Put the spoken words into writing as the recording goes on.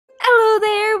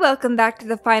welcome back to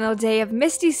the final day of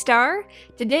Mistystar.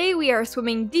 Today we are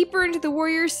swimming deeper into the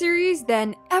Warrior series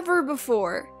than ever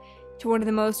before, to one of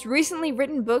the most recently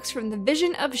written books from the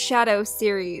Vision of Shadow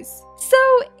series. So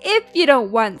if you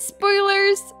don't want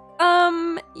spoilers,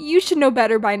 you should know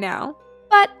better by now.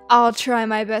 But I'll try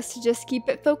my best to just keep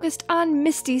it focused on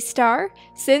Mistystar,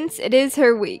 since it is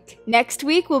her week. Next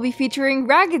week we'll be featuring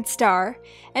Raggedstar,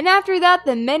 and after that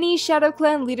the many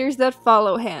ShadowClan leaders that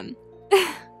follow him.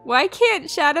 Why can't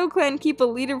ShadowClan keep a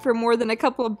leader for more than a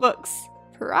couple of books?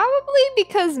 Probably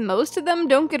because most of them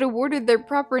don't get awarded their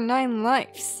proper 9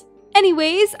 lives.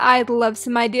 Anyways, I'd love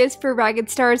some ideas for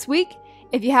Raggedstar's week.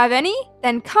 If you have any,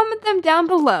 then comment them down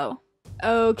below.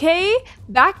 Okay,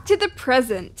 back to the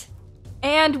present.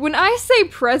 And when I say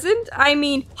present, I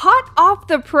mean hot off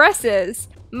the presses.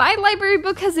 My library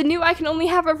book has a new I can only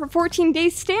have it for 14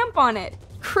 days stamp on it.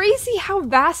 Crazy how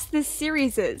vast this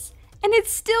series is. And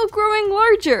it's still growing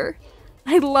larger.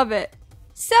 I love it.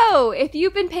 So, if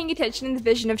you've been paying attention in the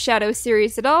Vision of Shadow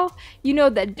series at all, you know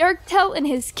that Darktail and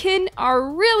his kin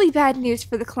are really bad news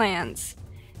for the clans.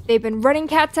 They've been running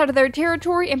cats out of their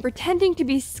territory and pretending to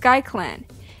be SkyClan.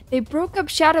 They broke up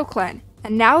ShadowClan,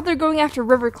 and now they're going after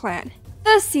RiverClan.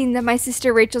 The scene that my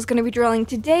sister Rachel's going to be drawing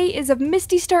today is of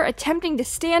Mistystar attempting to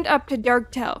stand up to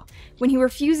Darktail when he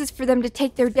refuses for them to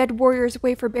take their dead warriors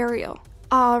away for burial.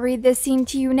 I'll read this scene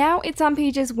to you now. It's on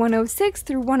pages 106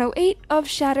 through 108 of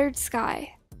Shattered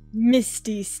Sky.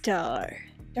 Mistystar,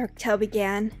 Darktail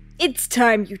began. It's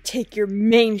time you take your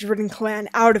mange-ridden clan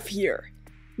out of here.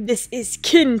 This is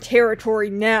kin territory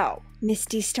now.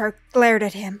 Mistystar glared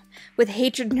at him, with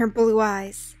hatred in her blue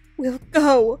eyes. We'll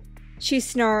go, she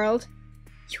snarled.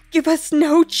 You give us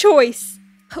no choice,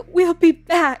 but we'll be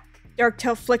back.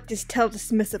 Darktail flicked his tail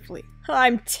dismissively.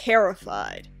 I'm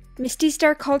terrified.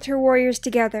 Mistystar called her warriors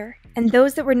together, and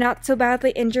those that were not so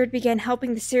badly injured began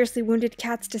helping the seriously wounded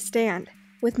cats to stand,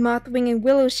 with Mothwing and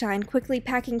Willowshine quickly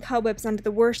packing cobwebs onto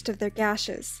the worst of their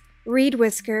gashes. Reed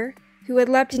Whisker, who had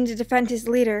leapt in to defend his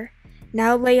leader,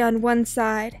 now lay on one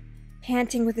side,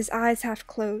 panting with his eyes half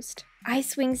closed.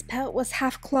 Icewing's pelt was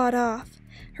half clawed off,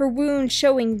 her wound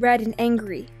showing red and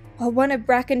angry, while one of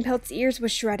Brackenpelt's ears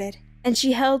was shredded, and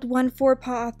she held one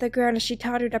forepaw off the ground as she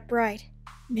tottered upright.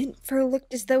 Mintfur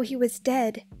looked as though he was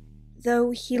dead,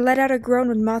 though he let out a groan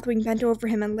when Mothwing bent over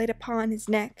him and laid a paw on his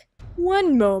neck.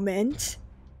 One moment,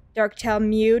 Darktail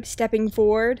mewed, stepping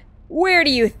forward. Where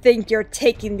do you think you're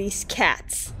taking these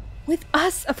cats? With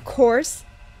us, of course,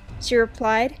 she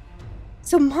replied,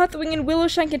 so Mothwing and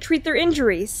Willowshine can treat their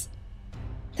injuries.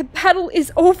 The battle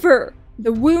is over.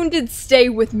 The wounded stay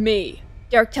with me,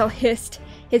 Darktail hissed,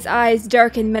 his eyes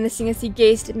dark and menacing as he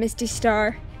gazed at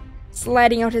Mistystar.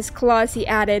 Sliding out his claws, he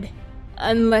added,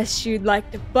 unless you'd like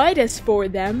to fight us for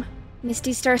them.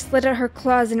 Mistystar slid out her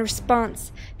claws in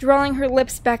response, drawing her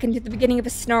lips back into the beginning of a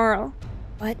snarl.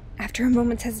 But, after a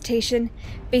moment's hesitation,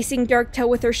 facing Darktail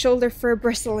with her shoulder fur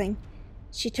bristling,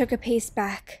 she took a pace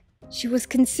back. She was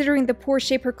considering the poor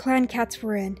shape her clan cats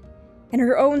were in, and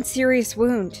her own serious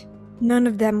wound. None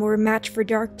of them were a match for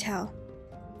Darktail.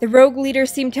 The rogue leader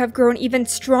seemed to have grown even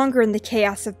stronger in the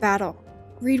chaos of battle.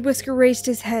 Reed Whisker raised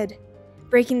his head,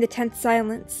 breaking the tense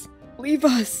silence. Leave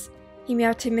us, he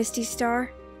meowed to Mistystar.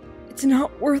 It's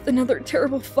not worth another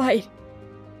terrible fight.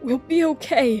 We'll be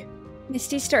okay.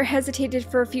 Mistystar hesitated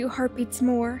for a few heartbeats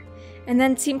more, and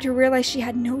then seemed to realize she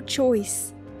had no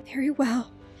choice. Very well,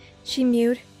 she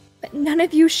mewed, but none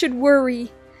of you should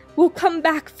worry. We'll come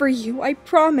back for you, I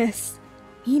promise.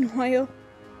 Meanwhile,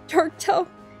 Darktail,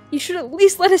 you should at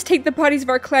least let us take the bodies of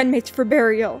our clanmates for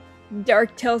burial.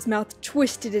 Darktail's mouth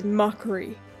twisted in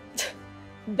mockery.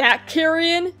 That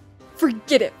carrion?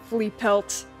 Forget it,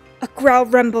 Fleapelt. A growl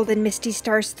rumbled in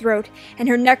Mistystar's throat, and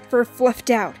her neck fur fluffed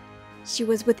out. She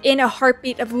was within a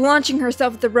heartbeat of launching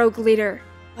herself at the rogue leader.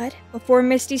 But before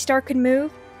Mistystar could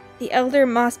move, the elder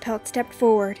Mosspelt stepped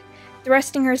forward,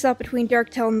 thrusting herself between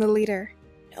Darktail and the leader.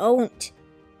 Don't,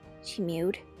 she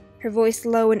mewed, her voice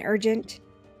low and urgent.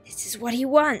 This is what he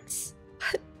wants.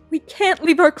 But we can't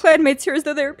leave our clanmates here as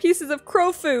though they were pieces of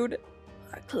crow food.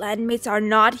 Our clanmates are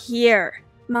not here,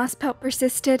 Mosspelt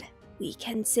persisted. We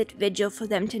can sit vigil for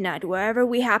them tonight wherever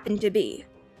we happen to be.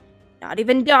 Not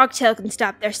even Darktail can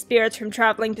stop their spirits from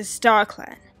traveling to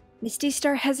StarClan.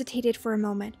 Mistystar hesitated for a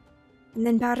moment, and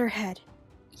then bowed her head.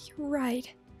 You're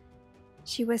right,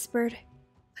 she whispered,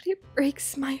 but it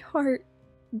breaks my heart.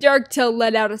 Darktail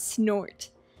let out a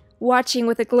snort, watching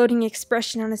with a gloating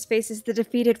expression on his face as the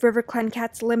defeated RiverClan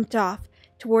cats limped off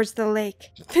towards the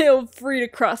lake. Feel free to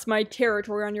cross my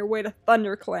territory on your way to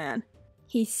ThunderClan,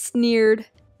 he sneered.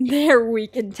 They're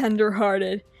weak and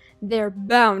tender-hearted. They're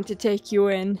bound to take you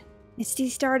in.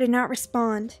 Mistystar did not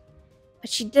respond. But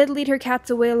she did lead her cats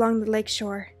away along the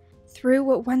lakeshore, through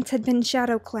what once had been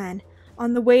ShadowClan,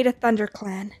 on the way to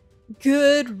ThunderClan.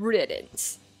 Good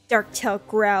riddance, Darktail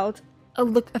growled, a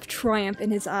look of triumph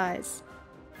in his eyes.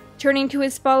 Turning to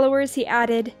his followers, he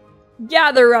added,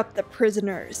 "Gather up the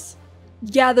prisoners.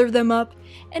 Gather them up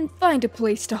and find a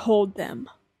place to hold them."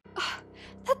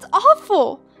 That's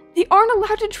awful! They aren't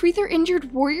allowed to treat their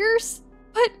injured warriors?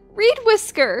 But Reed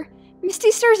Whisker,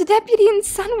 Mistystar's deputy and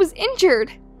son, was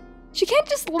injured. She can't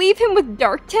just leave him with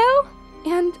Darktail?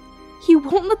 And he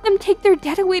won't let them take their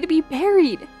dead away to be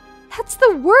buried. That's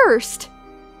the worst!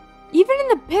 Even in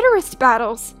the bitterest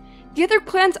battles, the other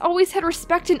clans always had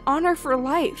respect and honor for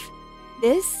life.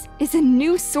 This is a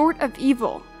new sort of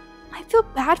evil. I feel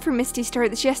bad for Mistystar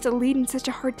that she has to lead in such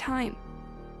a hard time.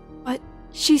 But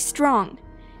she's strong.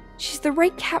 She's the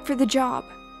right cat for the job.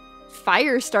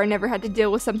 Firestar never had to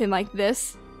deal with something like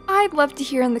this. I'd love to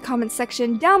hear in the comments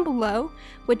section down below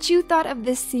what you thought of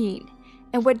this scene,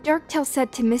 and what Darktail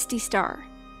said to Mistystar.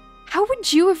 How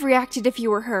would you have reacted if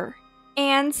you were her?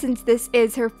 And since this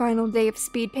is her final day of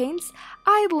speed paints,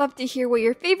 I'd love to hear what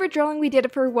your favorite drawing we did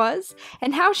of her was,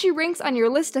 and how she ranks on your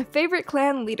list of favorite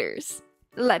clan leaders.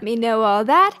 Let me know all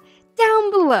that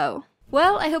down below.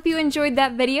 Well, I hope you enjoyed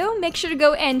that video. Make sure to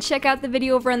go and check out the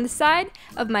video over on the side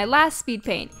of my last speed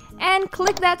paint, and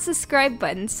click that subscribe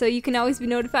button so you can always be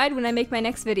notified when I make my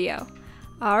next video.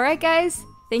 Alright guys,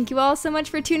 thank you all so much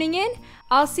for tuning in.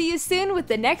 I'll see you soon with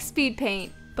the next speed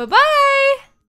paint. Bye-bye!